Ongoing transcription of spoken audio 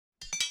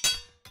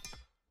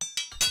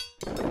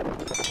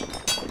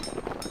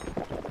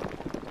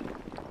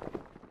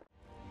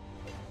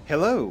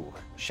Hello,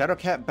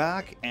 Shadowcat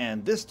back,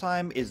 and this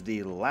time is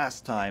the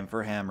last time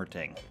for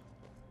Hammerting.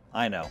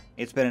 I know,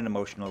 it's been an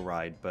emotional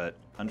ride, but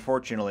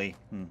unfortunately,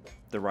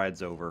 the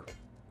ride's over.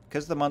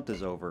 Because the month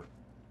is over.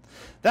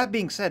 That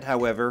being said,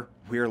 however,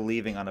 we're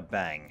leaving on a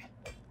bang.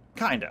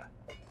 Kinda.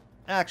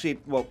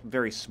 Actually, well,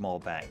 very small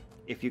bang,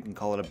 if you can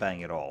call it a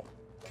bang at all.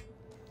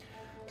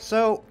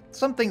 So,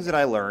 some things that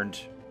I learned.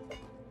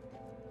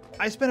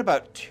 I spent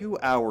about 2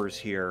 hours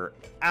here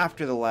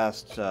after the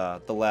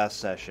last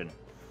session.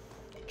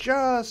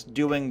 Just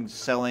doing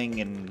selling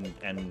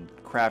and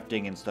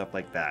crafting and stuff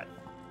like that.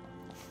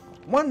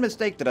 One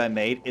mistake that I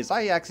made is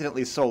I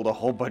accidentally sold a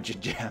whole bunch of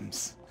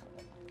gems.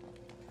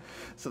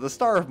 So the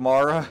Star of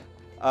Moria,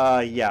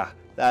 yeah,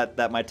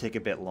 that might take a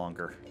bit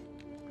longer.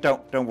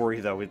 Don't worry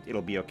though,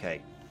 it'll be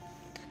okay.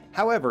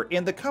 However,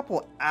 in the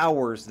couple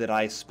hours that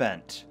I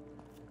spent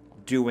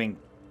doing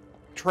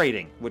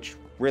trading, which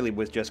really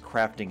was just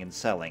crafting and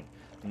selling,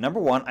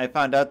 number one, I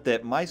found out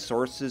that my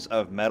sources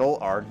of metal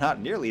are not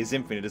nearly as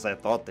infinite as I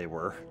thought they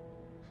were.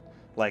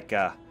 Like,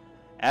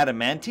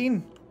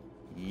 adamantine?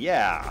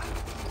 Yeah.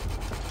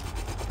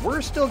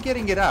 We're still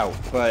getting it out,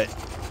 but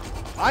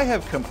I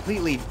have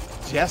completely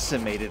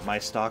decimated my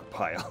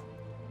stockpile.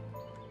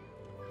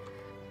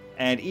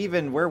 And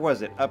even, where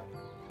was it? Up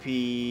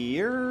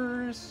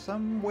here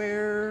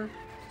somewhere?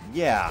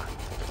 Yeah.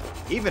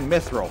 Even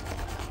mithril,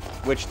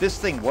 which this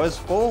thing was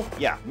full.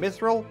 Yeah,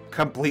 mithril,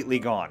 completely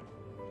gone.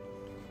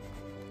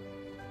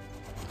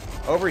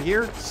 Over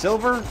here,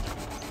 silver,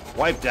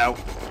 wiped out.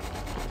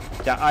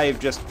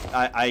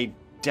 I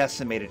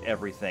decimated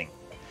everything.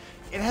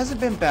 It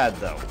hasn't been bad,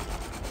 though.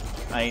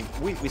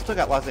 We still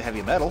got lots of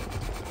heavy metal.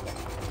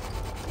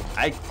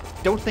 I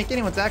don't think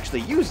anyone's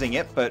actually using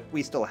it, but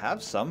we still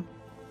have some.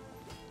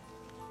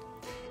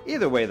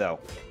 Either way, though,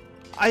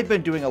 I've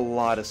been doing a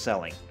lot of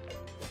selling.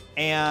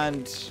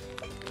 And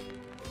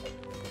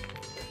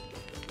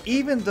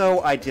even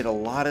though I did a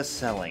lot of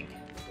selling,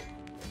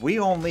 we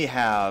only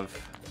have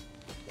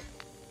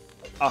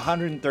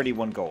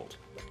 131 gold.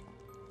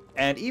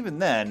 And even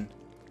then,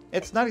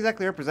 it's not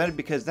exactly represented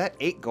because that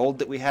 8 gold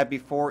that we had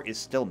before is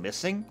still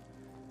missing.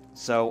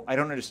 So I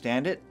don't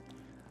understand it.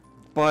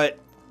 But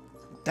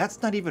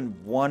that's not even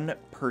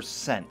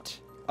 1%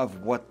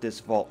 of what this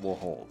vault will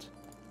hold.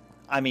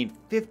 I mean,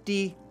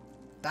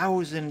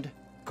 50,000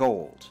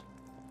 gold.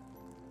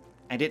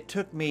 And it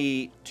took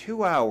me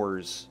 2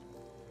 hours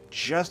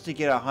just to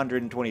get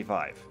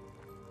 125.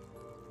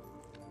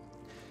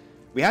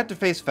 We had to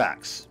face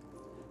facts.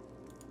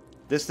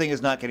 This thing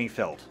is not getting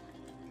filled.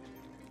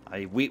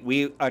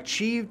 We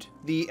achieved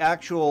the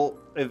actual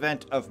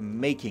event of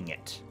making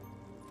it,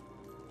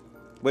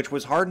 which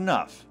was hard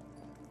enough,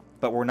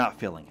 but we're not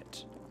filling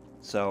it.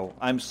 So,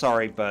 I'm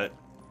sorry, but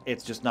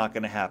it's just not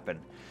going to happen.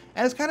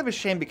 And it's kind of a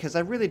shame because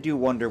I really do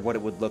wonder what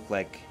it would look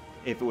like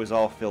if it was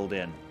all filled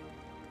in.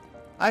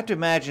 I have to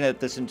imagine that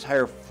this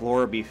entire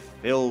floor would be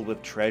filled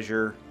with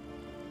treasure,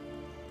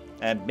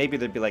 and maybe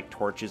there'd be like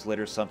torches lit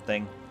or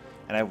something.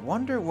 And I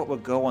wonder what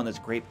would go on this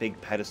great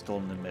big pedestal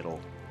in the middle.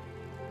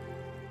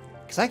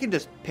 Because I can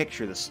just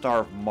picture the Star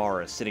of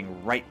Moria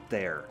sitting right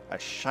there, a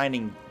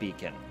shining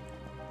beacon.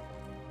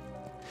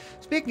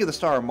 Speaking of the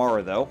Star of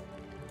Moria, though,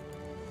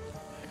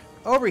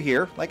 over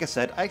here, like I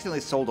said, I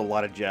accidentally sold a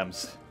lot of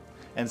gems.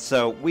 And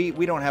so we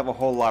don't have a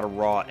whole lot of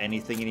raw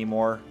anything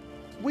anymore.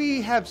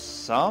 We have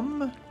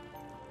some,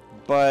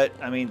 but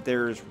I mean,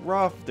 there's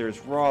rough, there's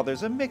raw,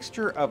 there's a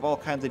mixture of all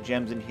kinds of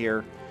gems in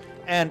here,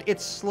 and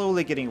it's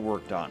slowly getting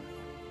worked on.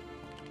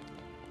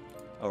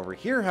 Over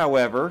here,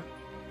 however,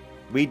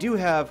 we do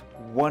have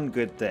one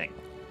good thing.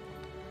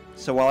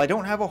 So while I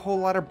don't have a whole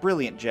lot of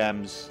brilliant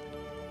gems,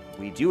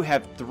 we do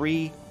have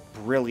 3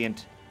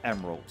 brilliant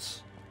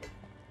emeralds.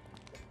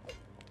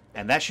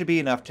 And that should be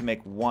enough to make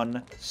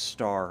 1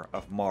 Star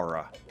of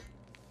Moria.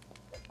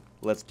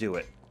 Let's do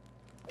it.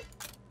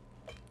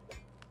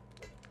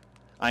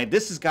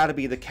 This has got to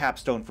be the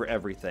capstone for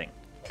everything.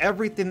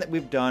 Everything that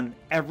we've done,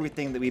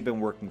 everything that we've been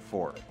working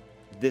for.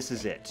 This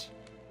is it.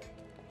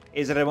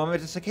 Is it a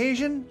momentous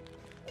occasion?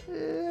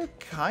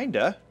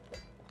 Kinda.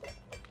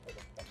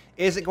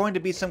 Is it going to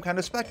be some kind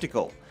of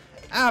spectacle?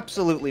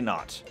 Absolutely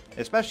not.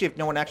 Especially if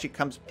no one actually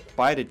comes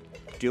by to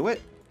do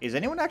it. Is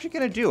anyone actually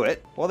going to do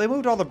it? Well, they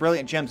moved all the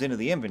brilliant gems into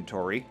the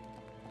inventory.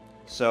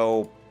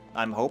 So,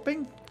 I'm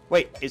hoping?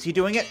 Wait, is he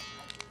doing it?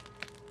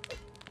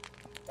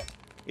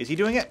 Is he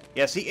doing it?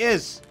 Yes, he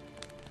is!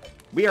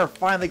 We are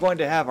finally going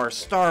to have our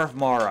Star of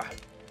Moria.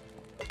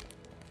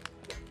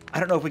 I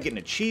don't know if we get an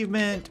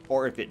achievement,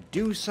 or if it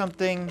do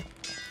something,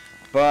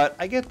 but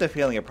I get the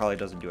feeling it probably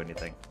doesn't do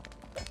anything.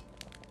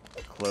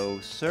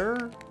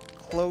 Closer,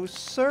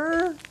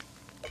 closer.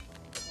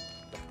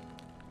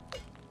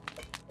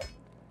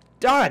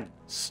 Done!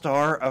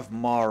 Star of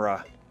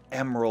Moria.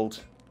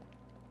 Emerald.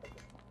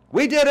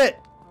 We did it!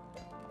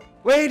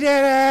 We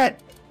did it!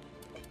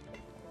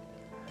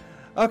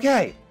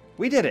 Okay,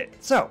 we did it.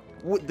 So,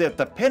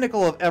 the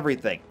pinnacle of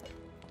everything.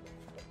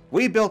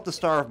 We built the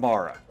Star of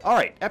Moria.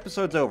 Alright,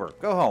 episode's over.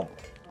 Go home.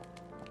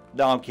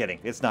 No, I'm kidding.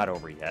 It's not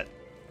over yet.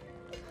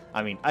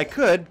 I mean, I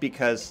could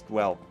because,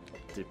 well,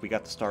 we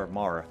got the Star of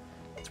Mara.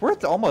 It's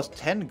worth almost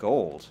 10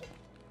 gold.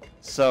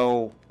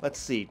 So, let's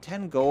see,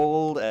 10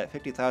 gold at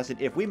 50,000.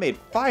 If we made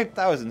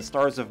 5,000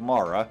 Stars of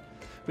Mara,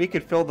 we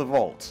could fill the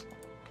vault.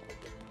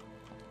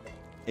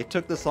 It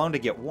took this long to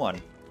get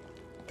one.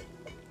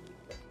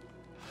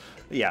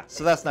 Yeah,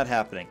 so that's not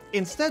happening.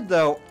 Instead,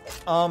 though,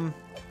 I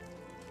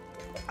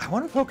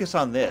want to focus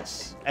on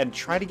this and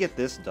try to get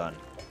this done.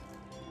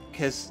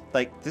 Because,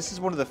 like, this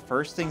is one of the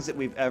first things that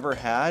we've ever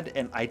had,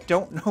 and I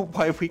don't know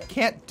why we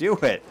can't do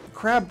it.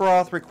 Crab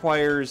broth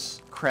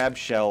requires crab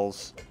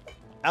shells.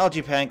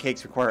 Algae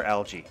pancakes require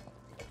algae.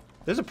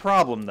 There's a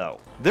problem, though.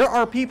 There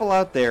are people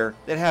out there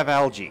that have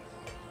algae.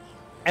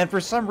 And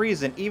for some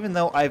reason, even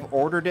though I've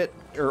ordered it,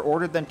 or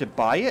ordered them to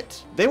buy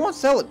it, they won't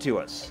sell it to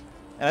us.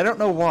 And I don't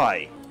know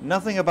why.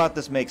 Nothing about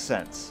this makes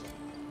sense.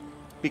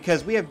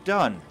 Because we have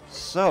done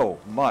so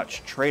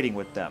much trading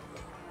with them.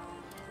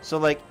 So,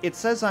 like, it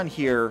says on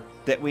here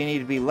that we need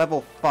to be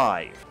level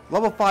 5.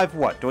 Level 5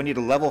 what? Do I need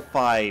a level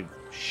 5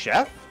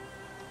 chef?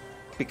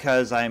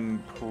 Because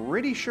I'm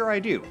pretty sure I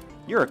do.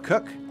 You're a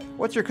cook.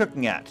 What's your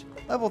cooking at?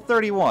 Level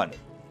 31.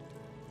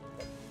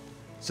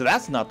 So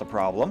that's not the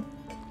problem.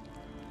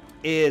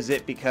 Is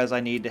it because I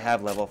need to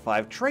have level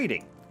 5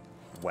 trading?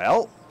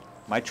 Well,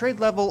 my trade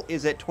level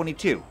is at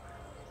 22.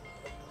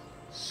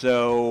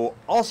 So,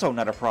 also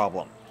not a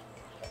problem.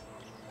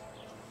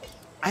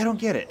 I don't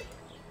get it.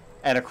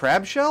 And a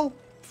crab shell?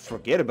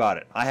 Forget about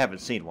it. I haven't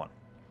seen one.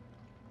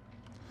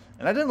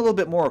 And I did a little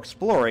bit more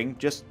exploring,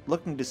 just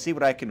looking to see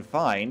what I can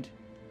find.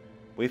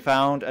 We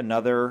found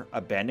another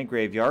abandoned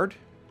graveyard.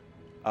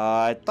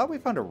 I thought we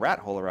found a rat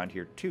hole around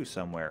here too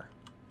somewhere.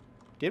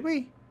 Did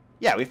we?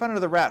 Yeah, we found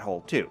another rat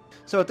hole too.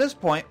 So at this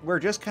point, we're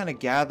just kind of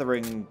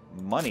gathering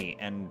money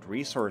and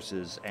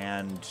resources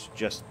and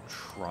just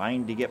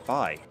trying to get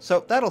by.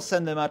 So that'll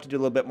send them out to do a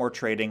little bit more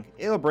trading.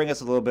 It'll bring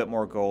us a little bit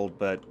more gold,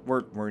 but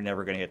we're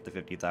never going to hit the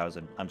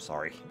 50,000. I'm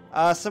sorry.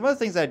 Some other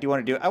things that I do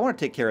want to do, I want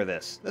to take care of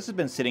this. This has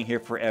been sitting here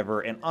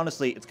forever, and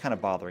honestly, it's kind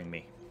of bothering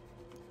me.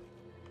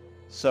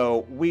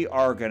 So we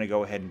are going to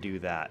go ahead and do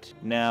that.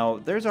 Now,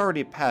 there's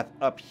already a path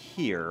up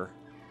here.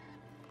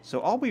 So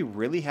all we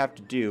really have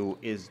to do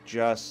is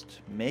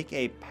just make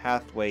a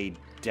pathway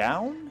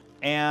down,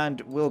 and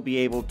we'll be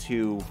able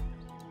to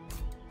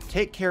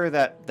take care of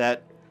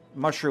that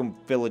mushroom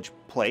village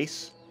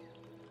place.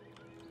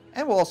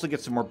 And we'll also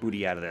get some more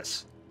booty out of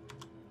this.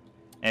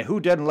 And who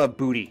doesn't love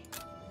booty?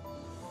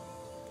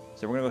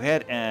 So we're going to go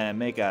ahead and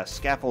make a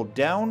scaffold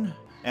down.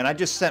 And I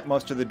just sent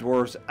most of the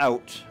dwarves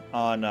out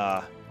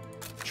on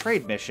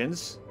trade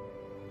missions.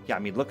 Yeah, I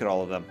mean, look at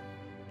all of them.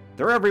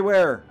 They're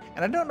everywhere!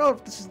 And I don't know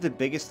if this is the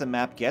biggest the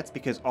map gets,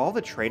 because all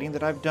the trading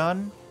that I've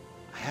done,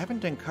 I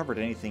haven't uncovered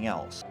anything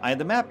else.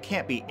 The map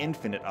can't be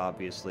infinite,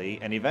 obviously,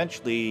 and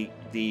eventually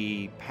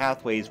the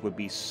pathways would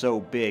be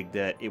so big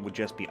that it would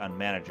just be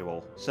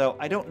unmanageable. So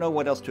I don't know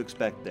what else to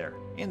expect there.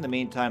 In the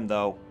meantime,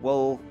 though,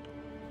 we'll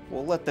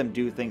let them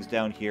do things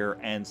down here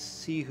and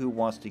see who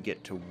wants to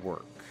get to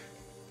work.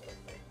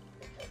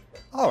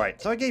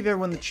 Alright, so I gave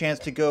everyone the chance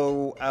to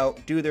go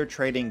out, do their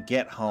trading,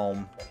 get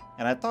home.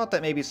 And I thought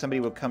that maybe somebody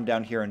would come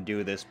down here and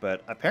do this,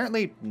 but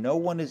apparently no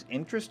one is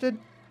interested.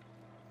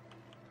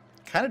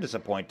 Kind of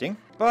disappointing,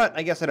 but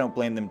I guess I don't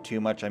blame them too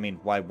much. I mean,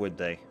 why would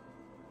they?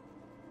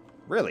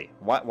 Really,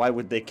 why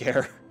would they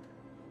care?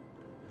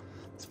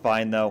 It's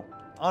fine, though.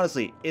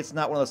 Honestly, it's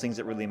not one of those things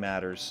that really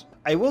matters.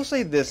 I will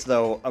say this,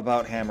 though,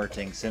 about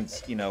Hammerting,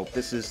 since, you know,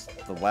 this is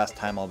the last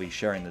time I'll be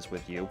sharing this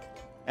with you.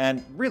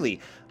 And really,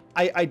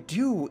 I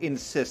do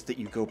insist that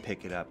you go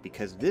pick it up,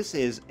 because this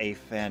is a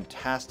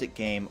fantastic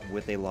game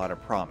with a lot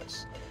of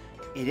promise.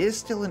 It is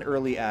still in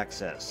early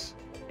access,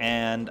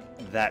 and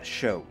that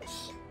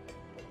shows.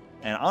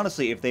 And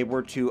honestly, if they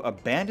were to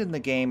abandon the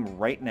game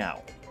right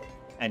now,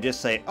 and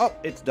just say, oh,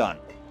 it's done,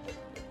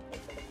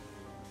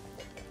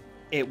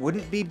 it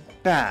wouldn't be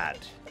bad,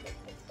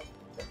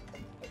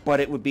 but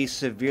it would be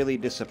severely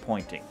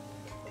disappointing.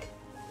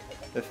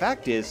 The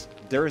fact is,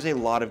 there is a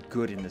lot of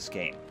good in this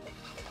game.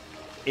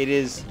 It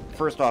is,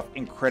 first off,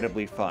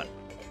 incredibly fun.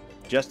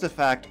 Just the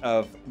fact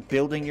of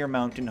building your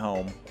mountain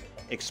home,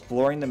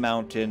 exploring the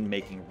mountain,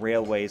 making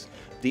railways,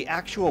 the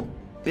actual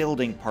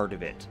building part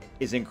of it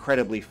is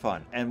incredibly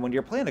fun. And when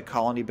you're playing a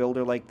colony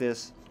builder like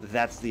this,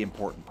 that's the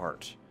important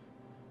part.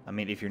 I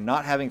mean, if you're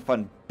not having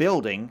fun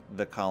building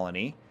the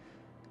colony,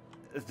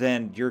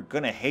 then you're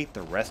gonna hate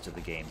the rest of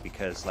the game,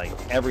 because, like,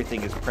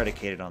 everything is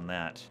predicated on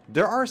that.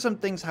 There are some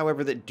things,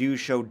 however, that do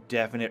show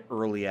definite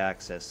early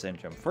access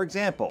syndrome. For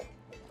example,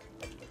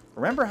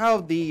 remember how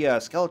the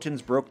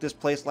skeletons broke this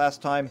place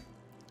last time?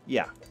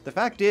 Yeah, the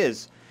fact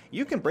is,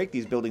 you can break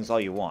these buildings all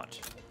you want.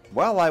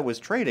 While I was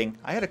trading,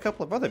 I had a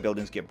couple of other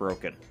buildings get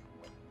broken.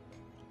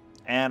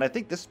 And I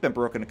think this has been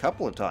broken a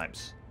couple of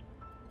times.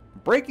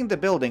 Breaking the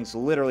buildings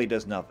literally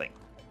does nothing.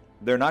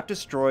 They're not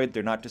destroyed,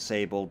 they're not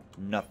disabled,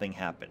 nothing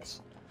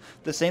happens.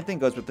 The same thing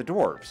goes with the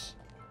dwarves.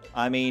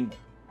 I mean,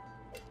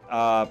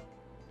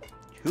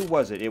 who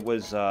was it? It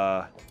was,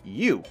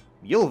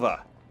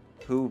 Ylva,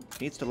 who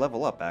needs to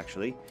level up,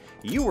 actually.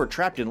 You were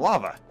trapped in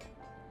lava.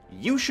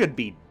 You should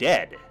be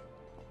dead.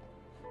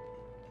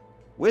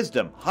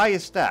 Wisdom,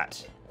 highest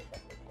stat.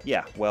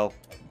 Yeah, well,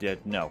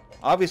 no.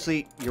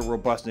 Obviously, your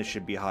robustness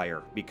should be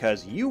higher,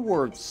 because you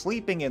were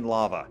sleeping in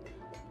lava.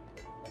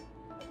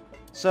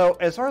 So,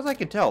 as far as I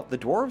can tell, the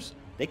dwarves,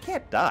 they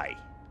can't die.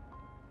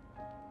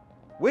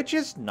 Which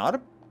is not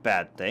a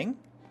bad thing.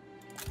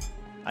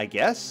 I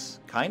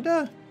guess,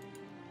 kinda?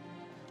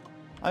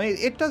 I mean,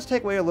 it does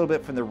take away a little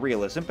bit from the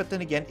realism, but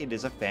then again, it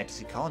is a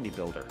fantasy colony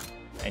builder.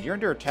 And you're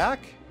under attack?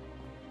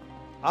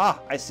 Ah,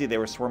 I see they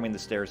were swarming the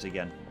stairs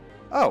again.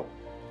 Oh,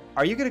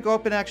 are you going to go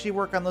up and actually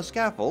work on those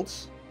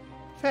scaffolds?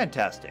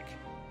 Fantastic.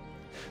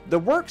 The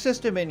work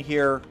system in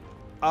here,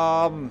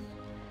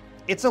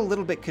 it's a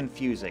little bit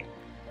confusing.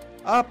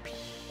 Up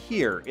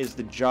here is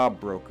the job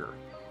broker.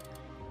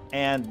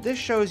 And this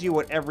shows you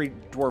what every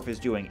dwarf is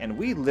doing, and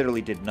we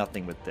literally did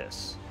nothing with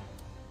this.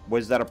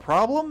 Was that a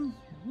problem?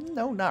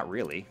 No, not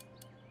really.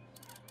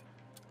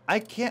 I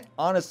can't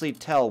honestly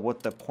tell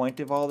what the point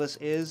of all this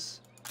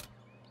is.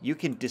 You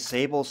can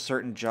disable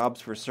certain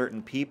jobs for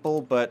certain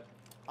people, but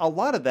a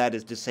lot of that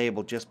is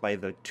disabled just by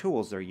the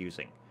tools they're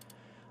using.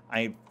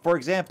 For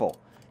example,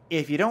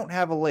 if you don't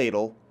have a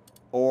ladle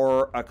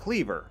or a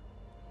cleaver,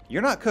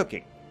 you're not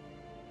cooking.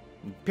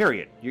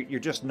 Period. You're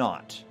just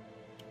not.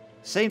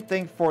 Same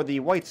thing for the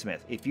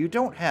whitesmith. If you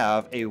don't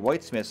have a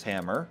whitesmith's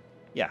hammer,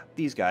 yeah,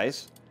 these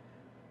guys,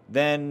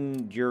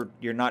 then you're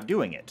not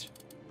doing it.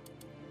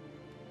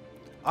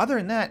 Other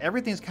than that,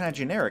 everything's kind of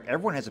generic.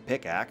 Everyone has a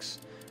pickaxe.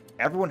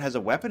 Everyone has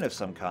a weapon of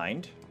some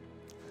kind.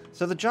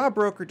 So the job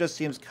broker just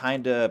seems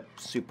kind of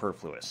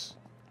superfluous.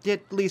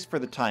 At least for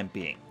the time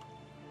being.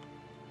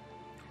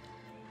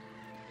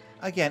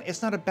 Again,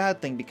 it's not a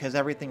bad thing because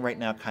everything right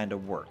now kind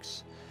of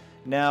works.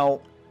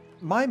 Now,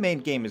 my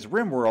main game is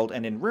RimWorld,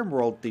 and in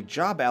RimWorld, the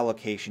job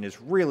allocation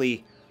is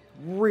really,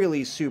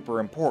 really super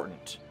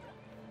important.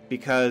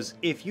 Because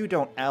if you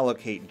don't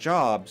allocate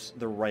jobs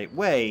the right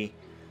way,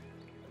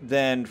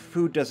 then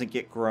food doesn't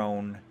get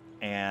grown,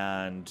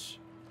 and,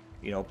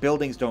 you know,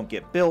 buildings don't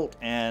get built,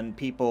 and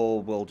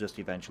people will just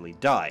eventually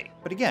die.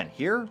 But again,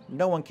 here,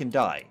 no one can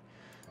die.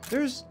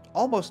 There's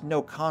almost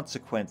no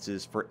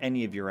consequences for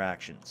any of your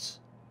actions.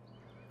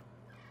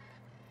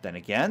 Then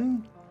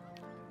again,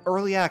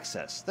 early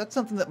access. That's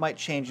something that might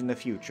change in the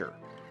future.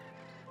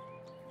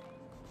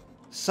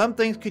 Some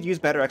things could use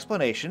better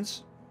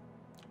explanations,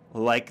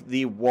 like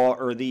the wall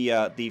or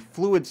the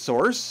fluid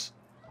source,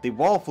 the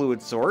wall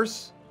fluid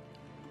source.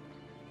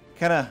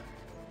 Kind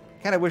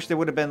of wish there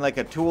would have been like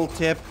a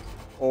tooltip,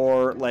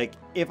 or like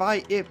if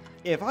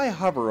I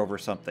hover over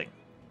something,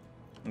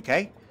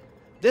 okay,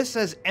 this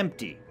says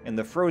empty in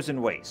the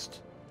frozen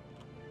waste.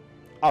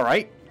 All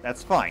right,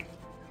 that's fine.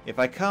 If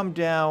I come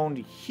down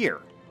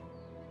here,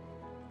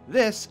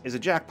 this is a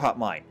jackpot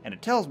mine, and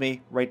it tells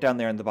me right down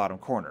there in the bottom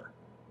corner.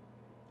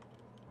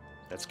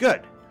 That's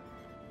good.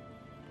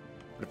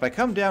 But if I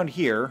come down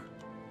here,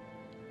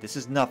 this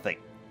is nothing.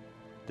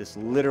 This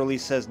literally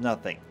says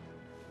nothing.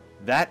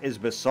 That is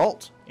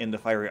basalt in the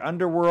fiery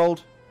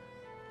underworld.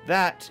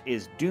 That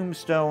is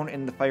doomstone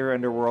in the fiery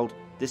underworld.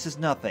 This is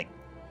nothing.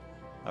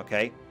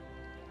 Okay?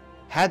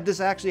 Had this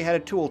actually had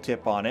a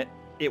tooltip on it,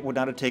 it would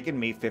not have taken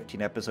me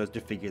 15 episodes to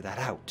figure that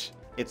out.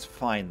 It's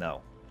fine,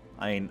 though.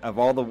 I mean, of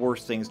all the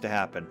worst things to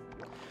happen.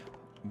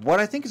 What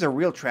I think is a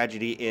real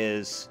tragedy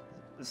is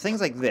things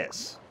like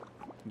this.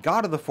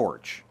 God of the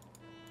Forge.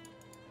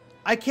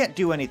 I can't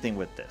do anything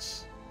with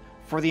this.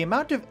 For the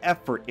amount of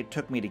effort it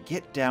took me to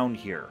get down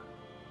here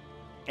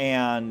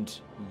and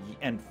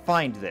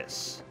find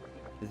this,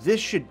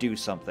 this should do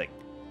something.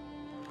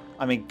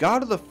 I mean,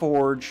 God of the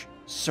Forge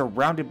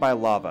surrounded by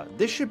lava.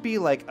 This should be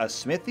like a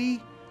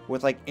smithy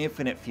with like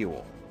infinite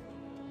fuel.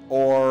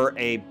 Or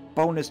a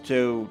bonus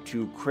to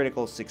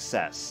critical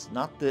success.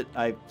 Not that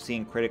I've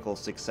seen critical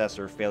success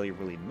or failure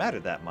really matter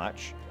that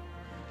much,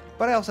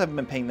 but I also haven't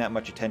been paying that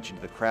much attention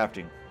to the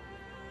crafting.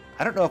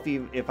 I don't know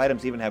if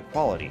items even have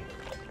quality.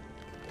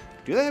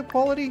 Do they have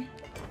quality?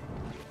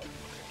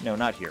 No,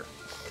 not here.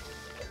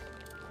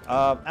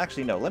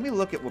 Actually, no. Let me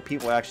look at what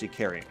people are actually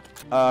carrying.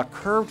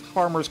 Curved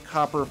Farmer's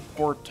Copper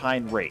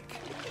 4-tine Rake.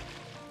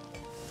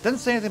 Doesn't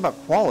say anything about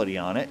quality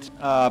on it.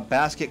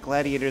 Basket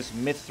Gladiator's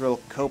Mithril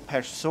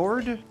Kopesh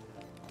Sword.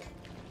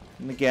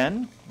 And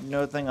again,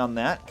 no thing on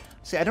that.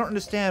 See, I don't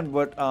understand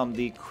what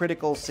the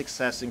critical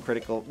success and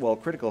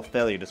critical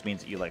failure just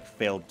means that you like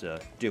failed to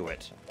do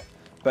it.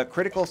 But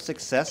critical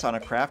success on a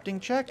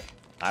crafting check?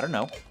 I don't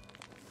know.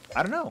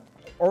 I don't know.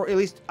 Or at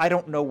least I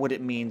don't know what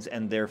it means,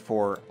 and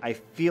therefore I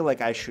feel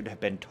like I should have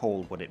been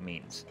told what it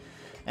means.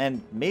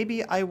 And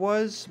maybe I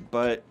was,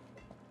 but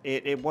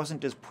it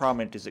wasn't as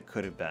prominent as it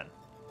could have been.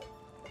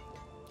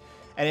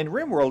 And in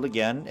RimWorld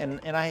again,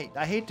 and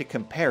I hate to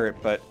compare it,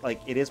 but like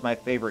it is my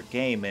favorite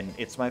game, and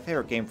it's my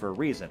favorite game for a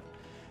reason.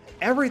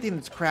 Everything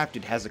that's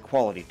crafted has a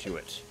quality to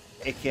it.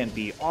 It can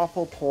be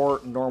awful,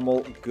 poor,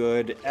 normal,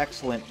 good,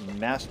 excellent,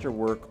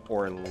 masterwork,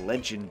 or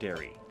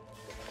legendary.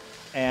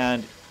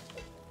 And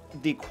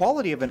the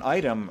quality of an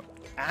item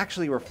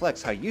actually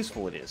reflects how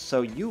useful it is.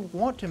 So you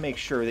want to make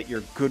sure that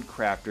your good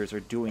crafters are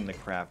doing the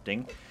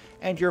crafting,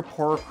 and your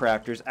poorer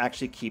crafters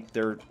actually keep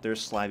their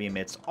slimy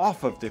mitts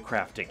off of the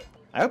crafting.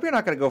 I hope you're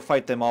not going to go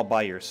fight them all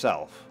by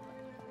yourself.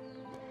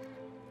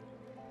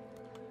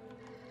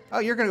 Oh,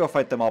 you're going to go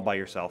fight them all by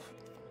yourself.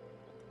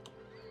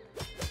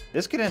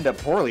 This could end up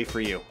poorly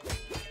for you.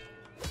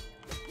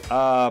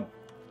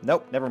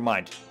 Nope, never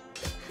mind.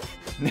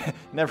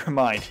 Never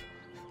mind.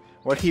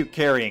 What are you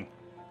carrying?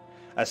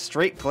 A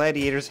straight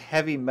gladiator's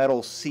heavy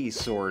metal sea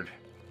sword.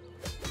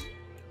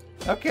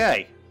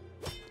 Okay.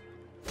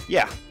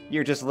 Yeah,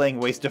 you're just laying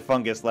waste to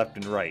fungus left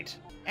and right.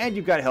 And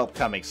you've got help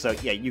coming, so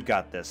yeah, you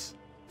got this.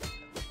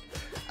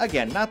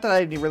 Again, not that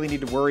I really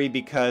need to worry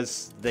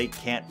because they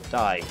can't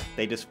die.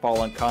 They just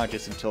fall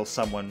unconscious until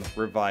someone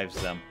revives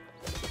them.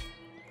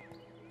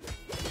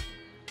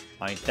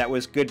 I mean, that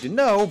was good to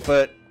know,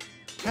 but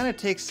kind of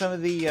takes some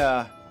of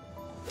the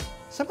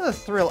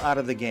thrill out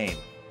of the game.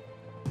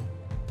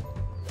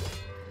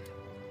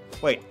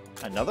 Wait,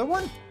 another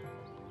one?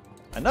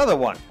 Another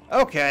one!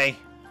 Okay.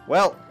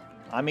 Well,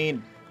 I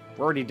mean,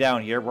 we're already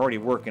down here. We're already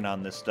working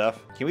on this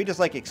stuff. Can we just,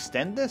 like,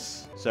 extend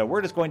this? So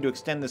we're just going to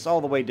extend this all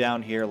the way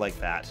down here like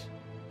that.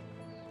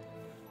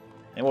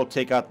 And we'll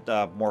take out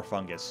more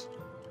fungus.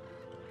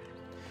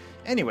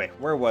 Anyway,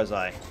 where was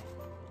I?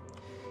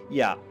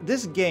 Yeah,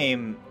 this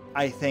game,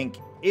 I think,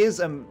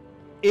 is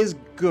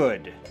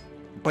good,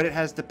 but it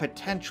has the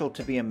potential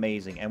to be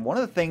amazing. And one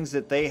of the things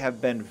that they have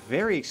been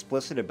very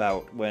explicit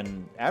about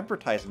when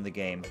advertising the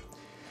game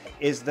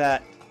is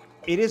that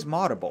it is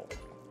moddable.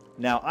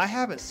 Now, I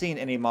haven't seen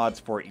any mods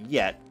for it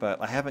yet, but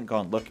I haven't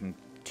gone looking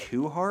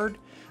too hard.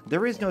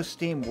 There is no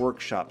Steam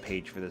Workshop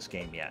page for this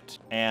game yet,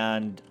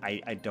 and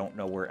I don't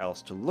know where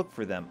else to look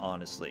for them,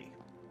 honestly.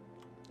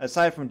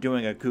 Aside from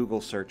doing a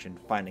Google search and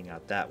finding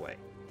out that way.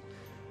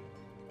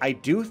 I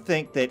do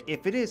think that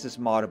if it is as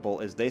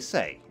moddable as they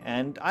say,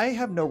 and I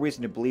have no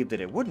reason to believe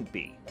that it wouldn't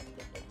be,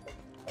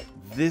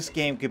 this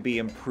game could be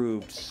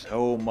improved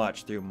so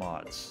much through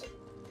mods.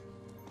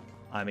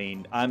 I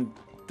mean, I'm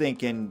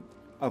thinking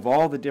of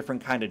all the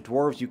different kind of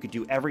dwarves, you could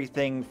do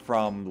everything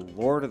from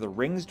Lord of the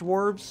Rings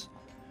dwarves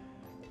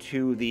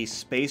to the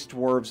space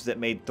dwarves that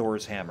made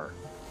Thor's hammer.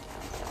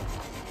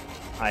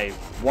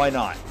 Why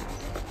not?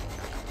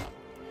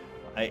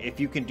 If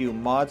you can do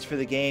mods for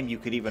the game, you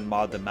could even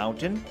mod the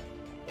mountain.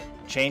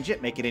 Change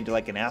it, make it into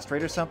like an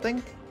asteroid or something.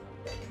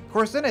 Of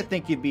course, then I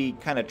think you'd be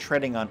kind of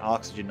treading on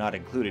Oxygen Not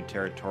Included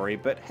territory,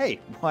 but hey,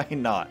 why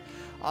not?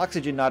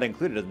 Oxygen Not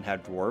Included doesn't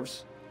have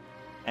dwarves.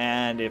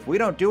 And if we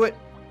don't do it,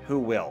 who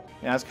will?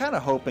 And I was kind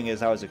of hoping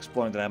as I was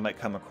exploring that I might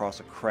come across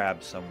a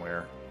crab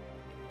somewhere.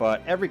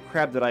 But every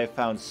crab that I've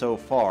found so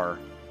far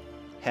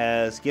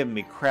has given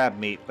me crab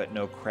meat, but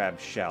no crab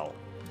shell.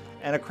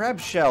 And a crab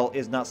shell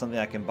is not something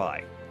I can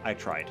buy. I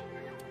tried.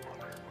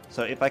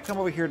 So if I come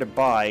over here to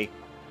buy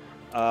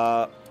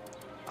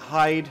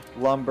hide,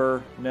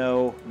 lumber,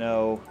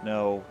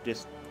 no,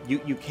 just,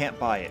 you can't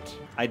buy it.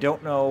 I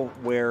don't know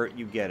where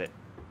you get it.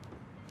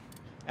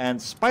 And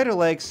spider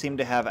legs seem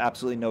to have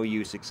absolutely no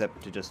use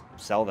except to just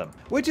sell them.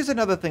 Which is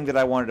another thing that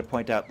I wanted to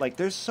point out. Like,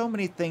 there's so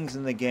many things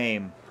in the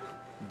game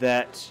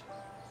that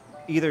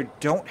either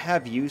don't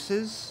have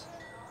uses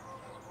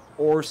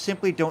or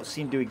simply don't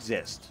seem to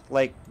exist.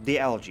 Like the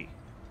algae.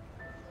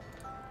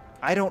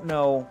 I don't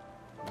know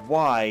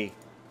why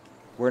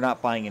we're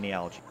not buying any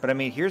algae. But I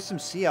mean, here's some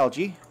sea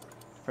algae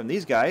from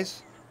these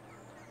guys.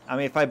 I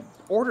mean, if I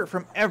order it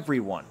from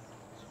everyone,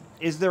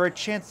 is there a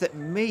chance that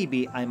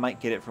maybe I might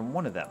get it from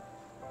one of them?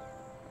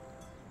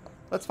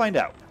 Let's find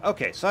out.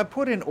 Okay, so I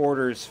put in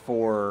orders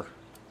for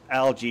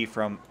algae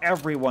from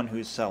everyone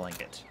who's selling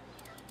it.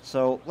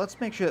 So let's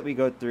make sure that we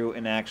go through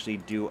and actually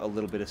do a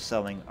little bit of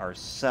selling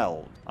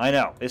ourselves. I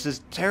know, this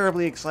is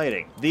terribly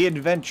exciting. The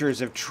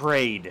adventures of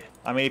trade.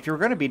 I mean, if you're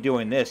going to be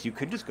doing this, you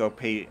could just go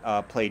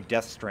play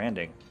Death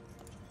Stranding.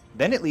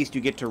 Then at least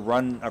you get to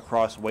run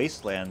across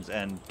wastelands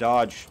and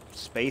dodge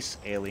space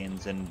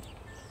aliens and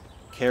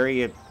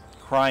carry a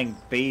crying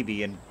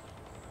baby and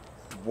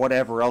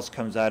whatever else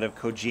comes out of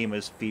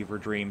Kojima's fever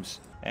dreams.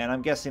 And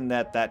I'm guessing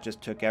that that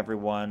just took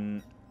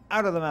everyone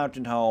out of the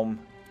mountain home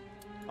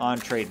on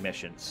trade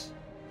missions.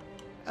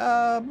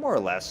 More or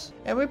less.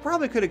 And we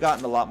probably could have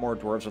gotten a lot more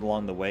dwarves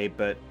along the way,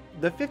 but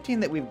the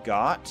 15 that we've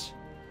got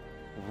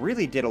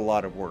really did a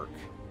lot of work.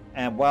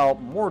 And while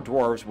more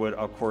dwarves would,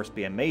 of course,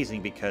 be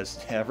amazing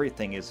because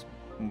everything is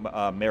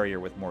merrier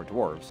with more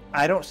dwarves,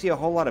 I don't see a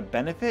whole lot of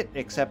benefit,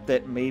 except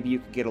that maybe you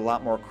could get a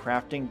lot more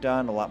crafting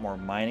done, a lot more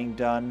mining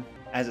done.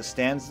 As it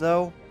stands,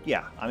 though,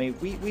 yeah, I mean,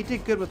 we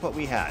did good with what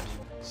we had.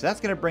 So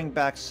that's going to bring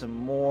back some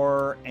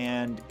more,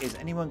 and is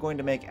anyone going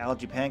to make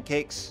algae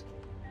pancakes?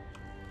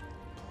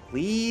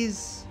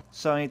 Please?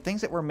 So, I mean,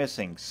 things that we're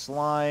missing.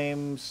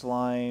 Slime,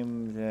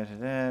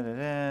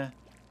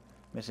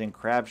 missing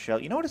crab shell.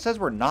 You know what it says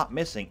we're not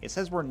missing? It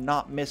says we're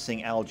not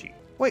missing algae.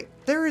 Wait,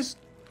 there is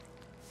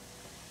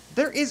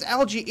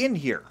algae in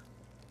here.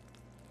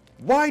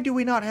 Why do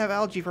we not have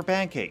algae for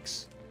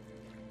pancakes?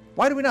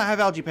 Why do we not have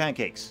algae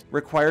pancakes?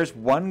 Requires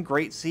 1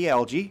 great sea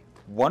algae,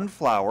 1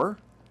 flour.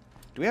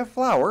 Do we have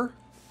flour?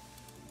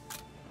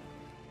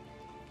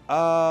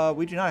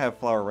 We do not have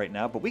flour right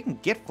now, but we can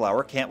get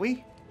flour, can't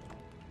we?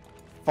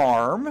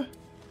 Farm.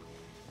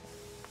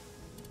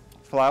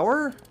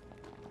 flour?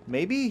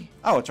 Maybe?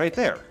 Oh, it's right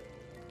there.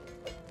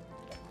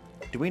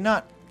 Do we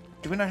not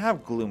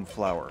have gloom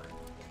flour?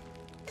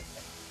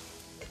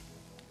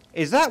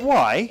 Is that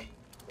why?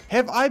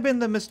 Have I been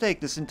the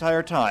mistake this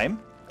entire time?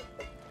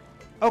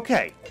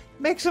 Okay,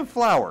 make some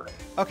flour.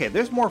 Okay,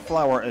 there's more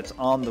flour. It's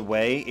on the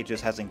way. It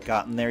just hasn't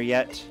gotten there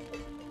yet.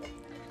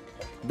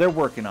 They're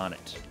working on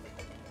it.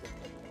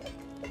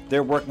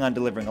 They're working on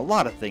delivering a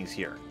lot of things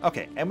here.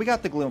 Okay, and we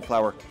got the gloom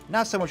flour.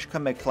 Now someone should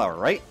come make flour,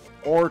 right?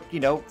 Or, you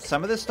know,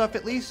 some of this stuff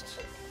at least?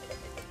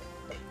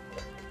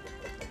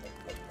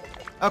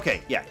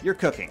 Okay, yeah, you're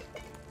cooking.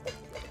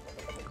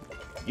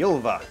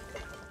 Yulva.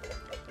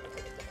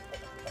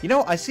 You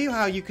know, I see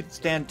how you could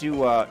stand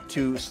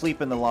to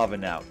sleep in the lava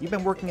now. You've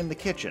been working in the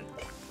kitchen.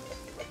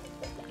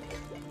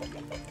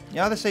 You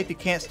know how they say if you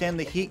can't stand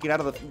the heat, get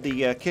out of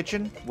the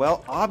kitchen?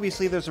 Well,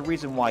 obviously there's a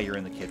reason why you're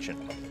in the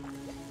kitchen.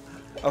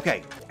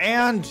 Okay,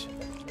 and...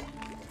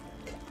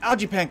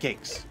 algae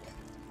pancakes!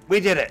 We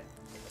did it!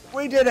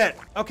 We did it!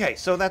 Okay,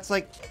 so that's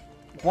like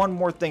one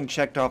more thing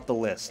checked off the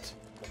list.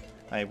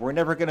 Right, we're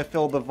never going to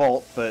fill the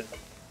vault, but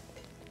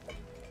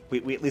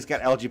we at least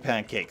got algae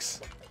pancakes.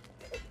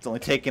 It's only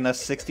taken us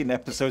 16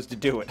 episodes to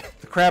do it.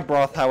 The crab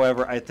broth,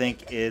 however, I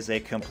think is a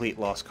complete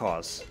lost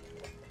cause.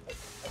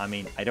 I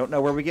mean, I don't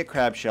know where we get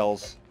crab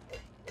shells.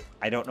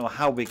 I don't know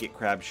how we get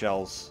crab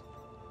shells.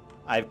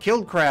 I've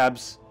killed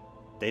crabs.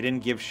 They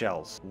didn't give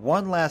shells.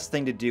 One last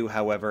thing to do,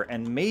 however,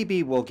 and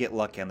maybe we'll get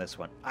lucky on this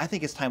one. I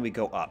think it's time we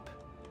go up.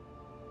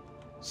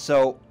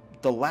 So,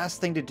 the last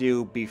thing to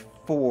do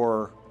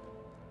before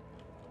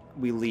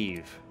we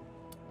leave,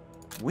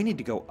 we need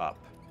to go up.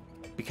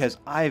 Because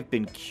I've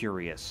been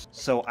curious.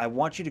 So I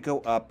want you to go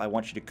up. I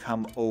want you to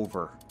come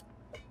over.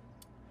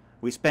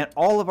 We spent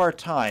all of our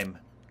time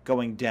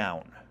going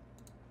down.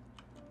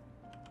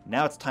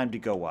 Now it's time to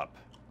go up.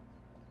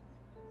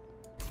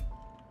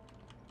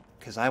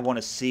 Because I want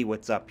to see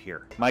what's up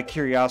here. My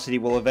curiosity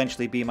will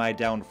eventually be my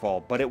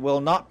downfall, but it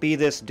will not be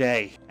this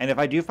day. And if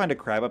I do find a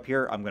crab up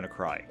here, I'm going to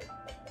cry.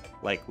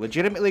 Like,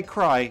 legitimately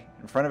cry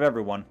in front of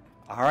everyone.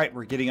 Alright,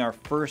 we're getting our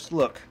first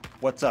look.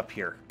 What's up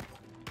here?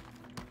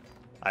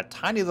 A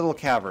tiny little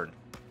cavern.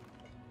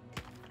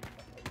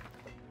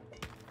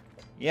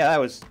 Yeah, that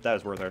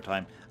was worth our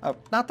time.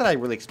 Not that I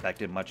really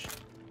expected much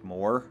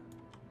more.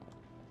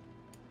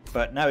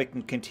 But now we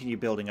can continue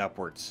building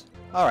upwards.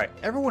 Alright,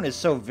 everyone is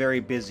so very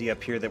busy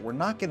up here that we're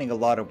not getting a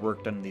lot of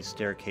work done in these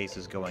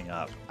staircases going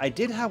up. I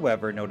did,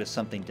 however, notice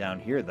something down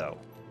here, though.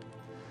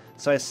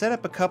 So I set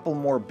up a couple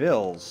more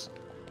bills.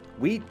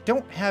 We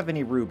don't have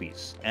any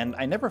rubies, and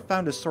I never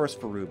found a source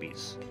for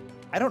rubies.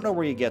 I don't know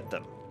where you get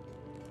them.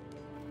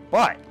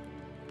 But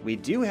we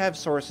do have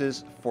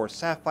sources for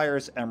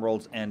sapphires,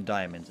 emeralds, and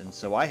diamonds, and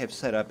so I have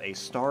set up a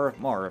Star of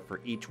Mara for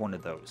each one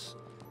of those.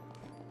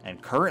 And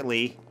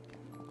currently,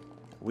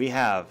 we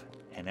have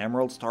an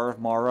Emerald Star of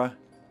Mara,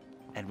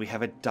 and we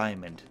have a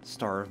Diamond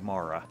Star of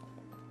Mara.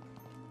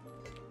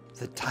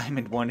 The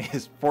diamond one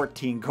is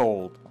 14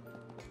 gold.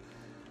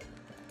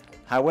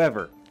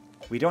 However,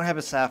 we don't have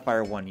a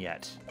sapphire one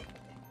yet.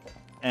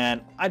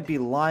 And I'd be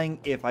lying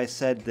if I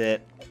said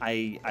that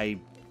I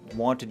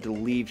wanted to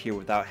leave here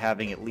without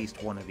having at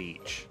least one of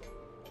each.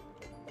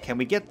 Can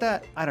we get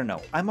that? I don't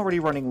know. I'm already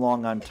running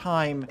long on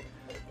time,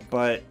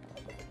 but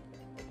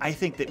I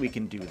think that we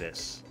can do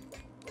this.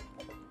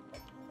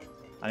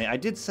 I mean, I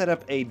did set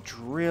up a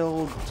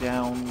drill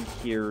down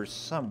here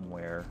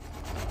somewhere.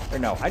 Or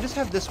no, I just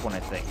have this one, I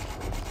think.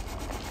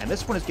 And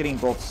this one is getting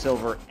both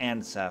silver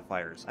and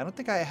sapphires. I don't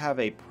think I have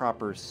a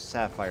proper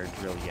sapphire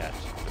drill yet.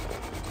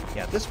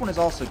 Yeah, this one is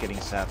also getting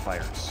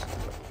sapphires.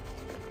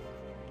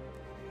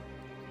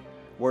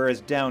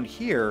 Whereas down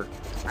here,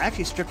 I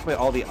actually stripped away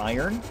all the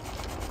iron.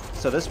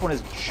 So this one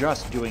is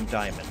just doing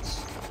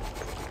diamonds.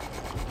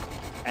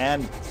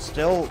 And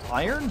still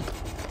iron?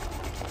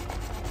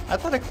 I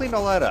thought I cleaned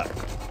all that up.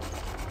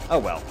 Oh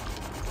well.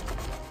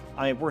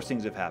 I mean, worse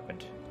things have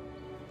happened.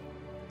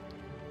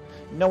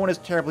 No one is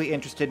terribly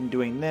interested in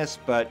doing this,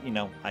 but, you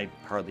know, I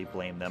hardly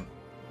blame them.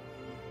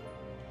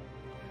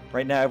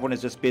 Right now, everyone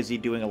is just busy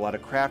doing a lot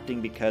of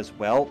crafting because,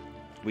 well,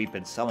 we've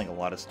been selling a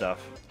lot of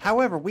stuff.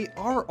 However, we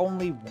are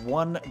only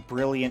one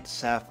brilliant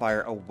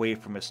sapphire away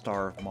from a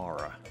Star of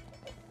Mara.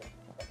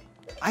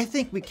 I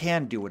think we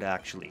can do it,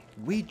 actually.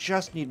 We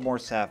just need more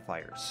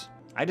sapphires.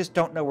 I just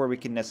don't know where we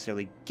can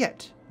necessarily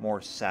get more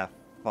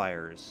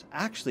sapphires.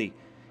 Actually,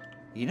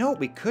 you know what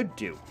we could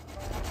do?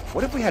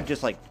 What if we had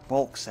just, like,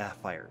 bulk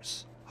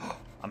sapphires?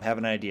 I'm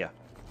having an idea.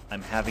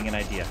 I'm having an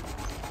idea.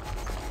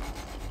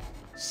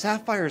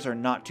 Sapphires are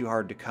not too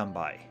hard to come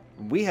by.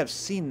 We have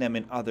seen them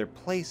in other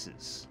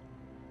places.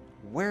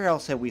 Where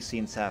else have we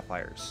seen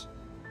sapphires?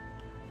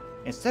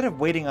 Instead of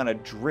waiting on a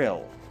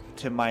drill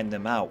to mine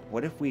them out,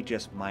 what if we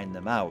just mine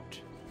them out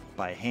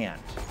by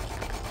hand?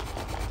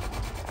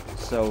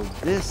 So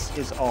this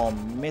is all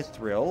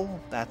mithril.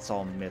 That's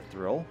all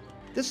mithril.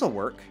 This'll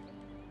work.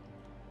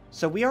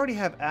 So we already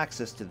have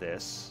access to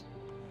this.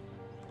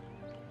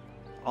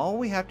 All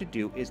we have to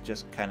do is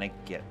just kind of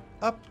get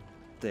up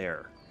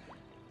there.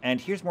 And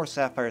here's more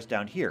sapphires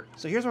down here.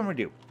 So here's what I'm going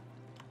to do.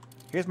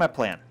 here's my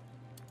plan.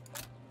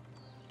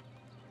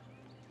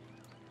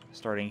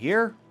 Starting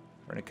here,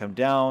 we're going to come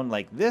down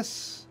like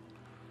this.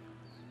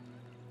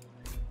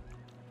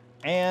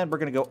 And we're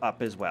going to go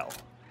up as well.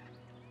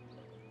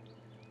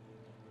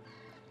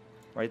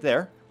 Right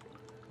there.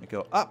 We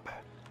go up.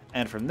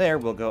 And from there,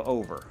 we'll go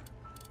over.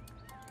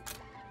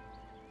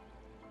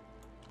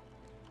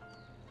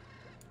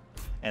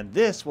 And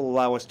this will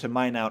allow us to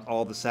mine out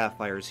all the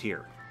sapphires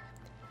here.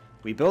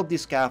 We build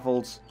these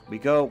scaffolds, we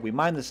go, we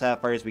mine the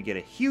sapphires, we get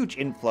a huge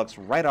influx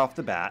right off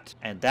the bat,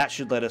 and that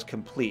should let us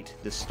complete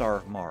the Star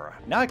of Moria.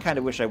 Now I kind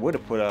of wish I would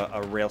have put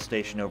a rail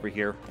station over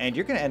here, and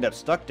you're going to end up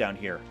stuck down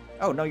here.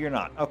 Oh, no, you're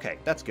not. Okay,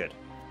 that's good.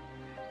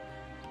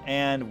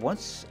 And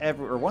once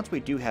we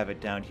do have it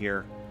down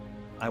here,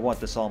 I want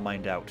this all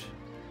mined out.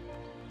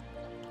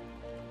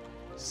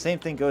 Same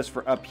thing goes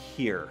for up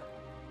here.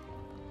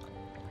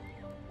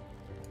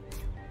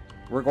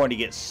 We're going to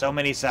get so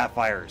many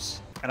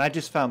sapphires. And I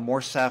just found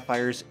more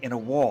sapphires in a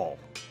wall.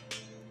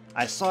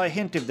 I saw a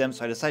hint of them,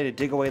 so I decided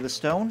to dig away the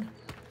stone.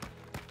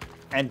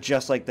 And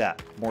just like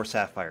that, more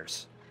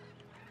sapphires.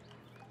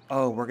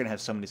 Oh, we're going to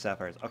have so many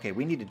sapphires. Okay,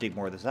 we need to dig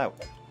more of this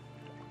out.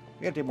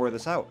 We got to dig more of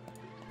this out.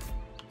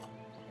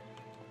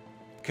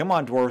 Come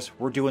on, dwarves.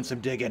 We're doing some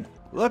digging.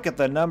 Look at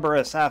the number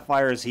of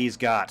sapphires he's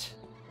got.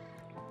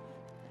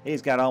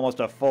 He's got almost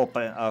a full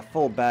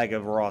bag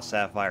of raw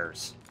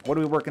sapphires. What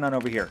are we working on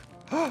over here?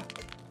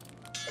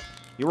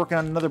 You're working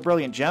on another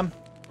brilliant gem.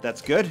 That's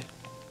good.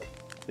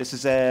 This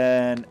is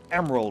an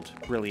emerald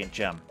brilliant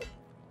gem.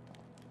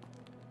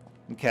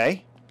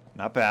 Okay.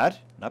 Not bad.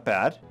 Not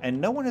bad. And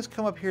no one has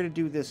come up here to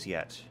do this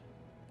yet.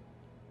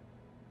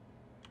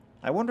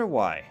 I wonder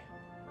why.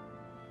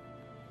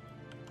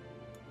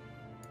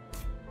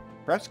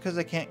 Perhaps because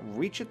I can't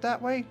reach it that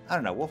way? I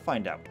don't know. We'll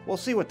find out. We'll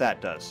see what that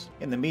does.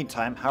 In the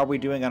meantime, how are we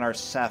doing on our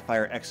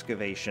sapphire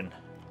excavation?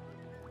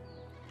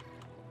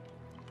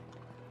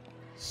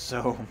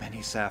 So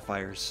many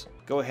sapphires.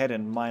 Go ahead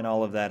and mine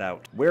all of that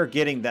out. We're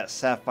getting that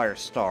sapphire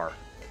star.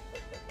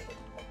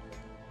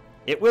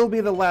 It will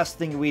be the last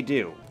thing we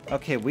do.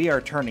 Okay, we are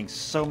turning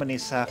so many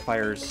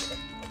sapphires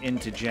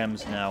into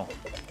gems now.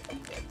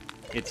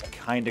 It's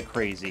kind of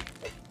crazy.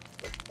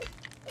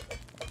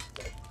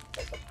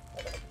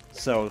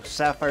 So,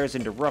 sapphires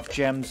into rough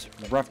gems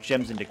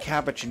into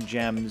cabochon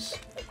gems,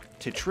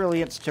 to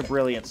trilliants, to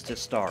brilliants, to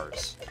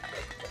stars.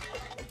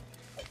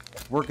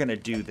 We're gonna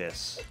do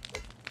this.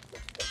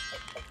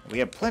 We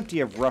have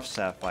plenty of rough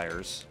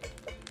sapphires.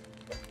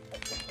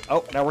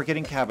 Oh, now we're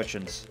getting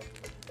cabochons.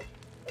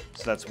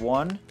 So that's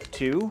 1,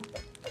 2,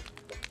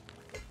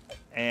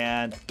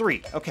 and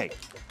 3. Okay.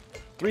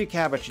 3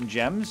 cabochon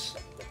gems.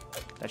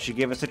 That should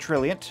give us a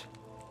trilliant.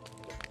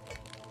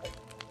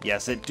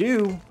 Yes, it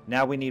do.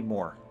 Now we need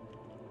more.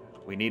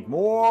 We need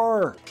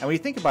more! And when you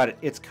think about it,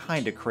 it's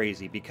kind of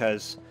crazy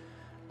because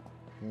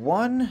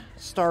 1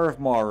 Star of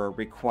Moria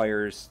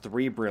requires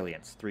 3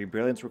 brilliants. 3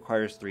 brilliants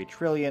requires 3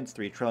 trilliants,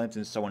 3 trilliants,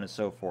 and so on and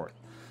so forth.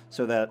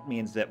 So that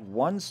means that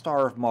 1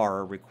 Star of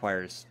Moria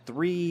requires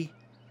 3,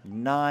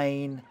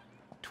 9,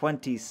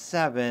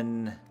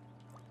 27,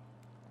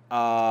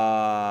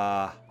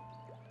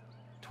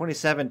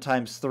 27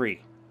 times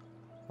 3.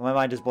 My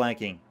mind is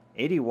blanking.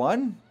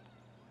 81?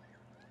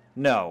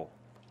 No.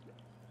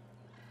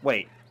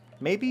 Wait.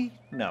 Maybe?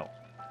 No.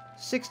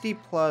 60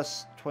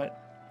 plus 20...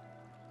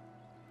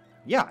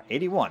 Yeah,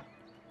 81.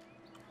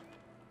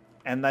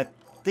 And I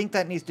think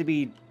that needs to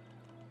be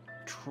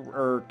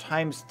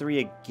times 3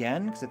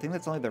 again, because I think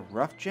that's only the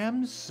rough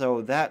gems,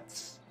 so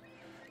that's...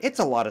 It's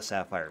a lot of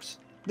sapphires.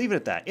 Leave it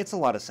at that. It's a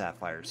lot of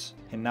sapphires.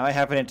 And now I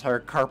have an entire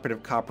carpet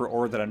of copper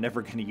ore that I'm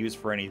never going to use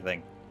for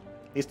anything.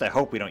 At least I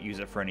hope we don't use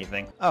it for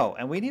anything. Oh,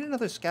 and we need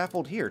another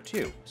scaffold here,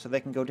 too, so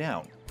they can go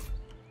down.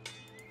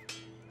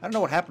 I don't know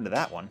what happened to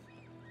that one.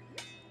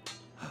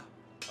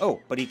 Oh,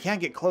 but he can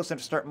get close enough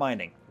to start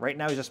mining. Right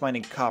now he's just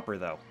mining copper,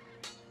 though.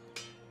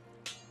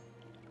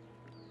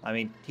 I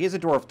mean, he is a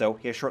dwarf, though.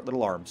 He has short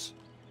little arms.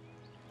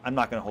 I'm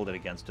not going to hold it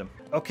against him.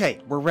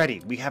 Okay, we're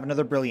ready. We have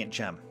another brilliant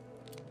gem.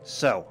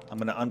 So, I'm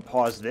going to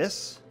unpause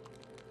this.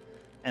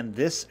 And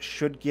this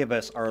should give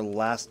us our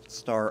last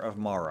Star of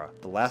Moria.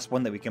 The last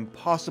one that we can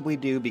possibly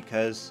do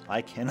because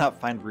I cannot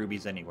find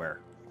rubies anywhere.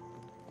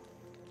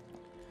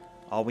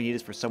 All we need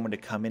is for someone to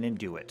come in and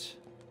do it.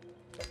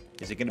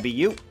 Is it going to be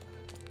you?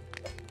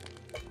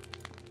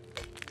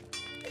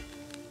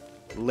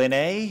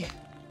 Linnae?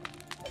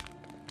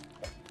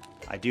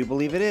 I do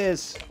believe it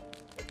is.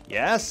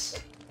 Yes!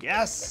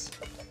 Yes!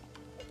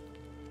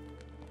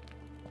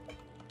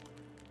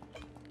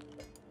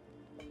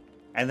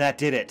 And that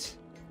did it.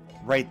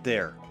 Right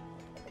there.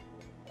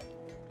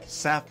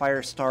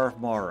 Sapphire Star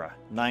of Moria,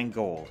 9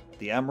 gold.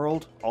 The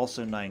emerald,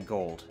 also 9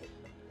 gold.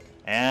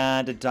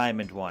 And a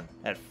diamond one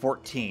at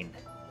 14.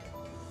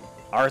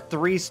 Our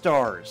 3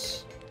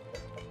 stars.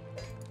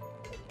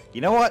 You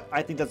know what?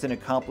 I think that's an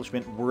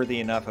accomplishment worthy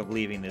enough of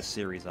leaving this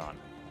series on.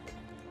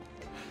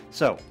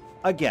 So,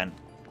 again,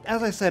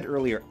 as I said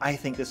earlier, I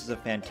think this is a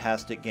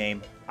fantastic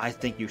game. I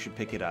think you should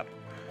pick it up.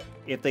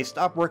 If they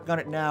stop working on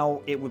it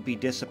now, it would be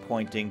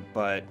disappointing,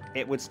 but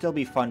it would still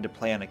be fun to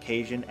play on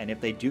occasion, and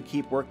if they do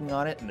keep working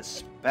on it, and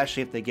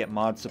especially if they get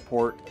mod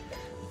support,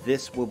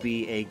 this will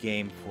be a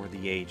game for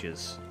the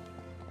ages.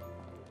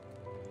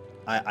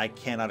 I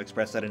cannot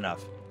express that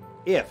enough.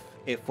 If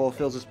it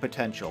fulfills its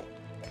potential,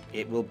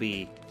 it will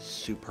be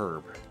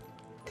superb.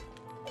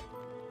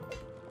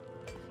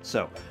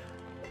 So,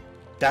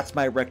 that's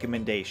my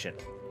recommendation.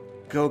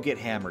 Go get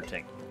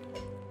Hammerting.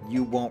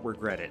 You won't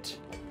regret it.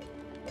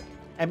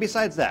 And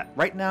besides that,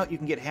 right now you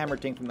can get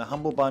Hammerting from the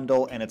Humble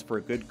Bundle, and it's for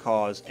a good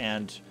cause,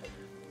 and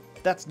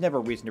that's never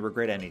a reason to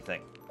regret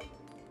anything.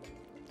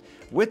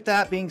 With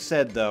that being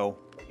said, though,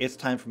 it's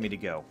time for me to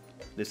go.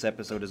 This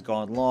episode has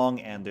gone long,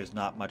 and there's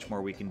not much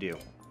more we can do.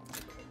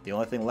 The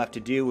only thing left to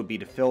do would be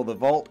to fill the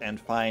vault and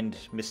find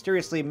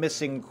mysteriously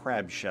missing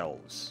crab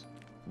shells,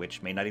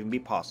 which may not even be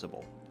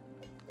possible.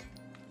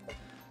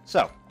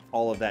 So,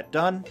 all of that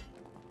done,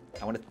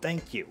 I want to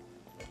thank you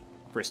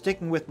for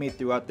sticking with me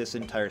throughout this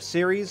entire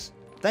series.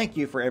 Thank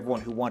you for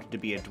everyone who wanted to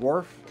be a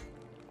dwarf.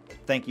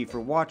 Thank you for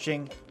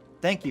watching.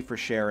 Thank you for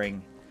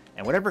sharing.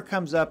 And whatever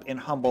comes up in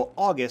Humble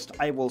August,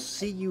 I will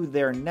see you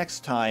there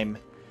next time.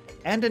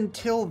 And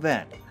until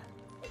then,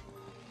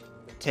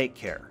 take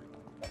care.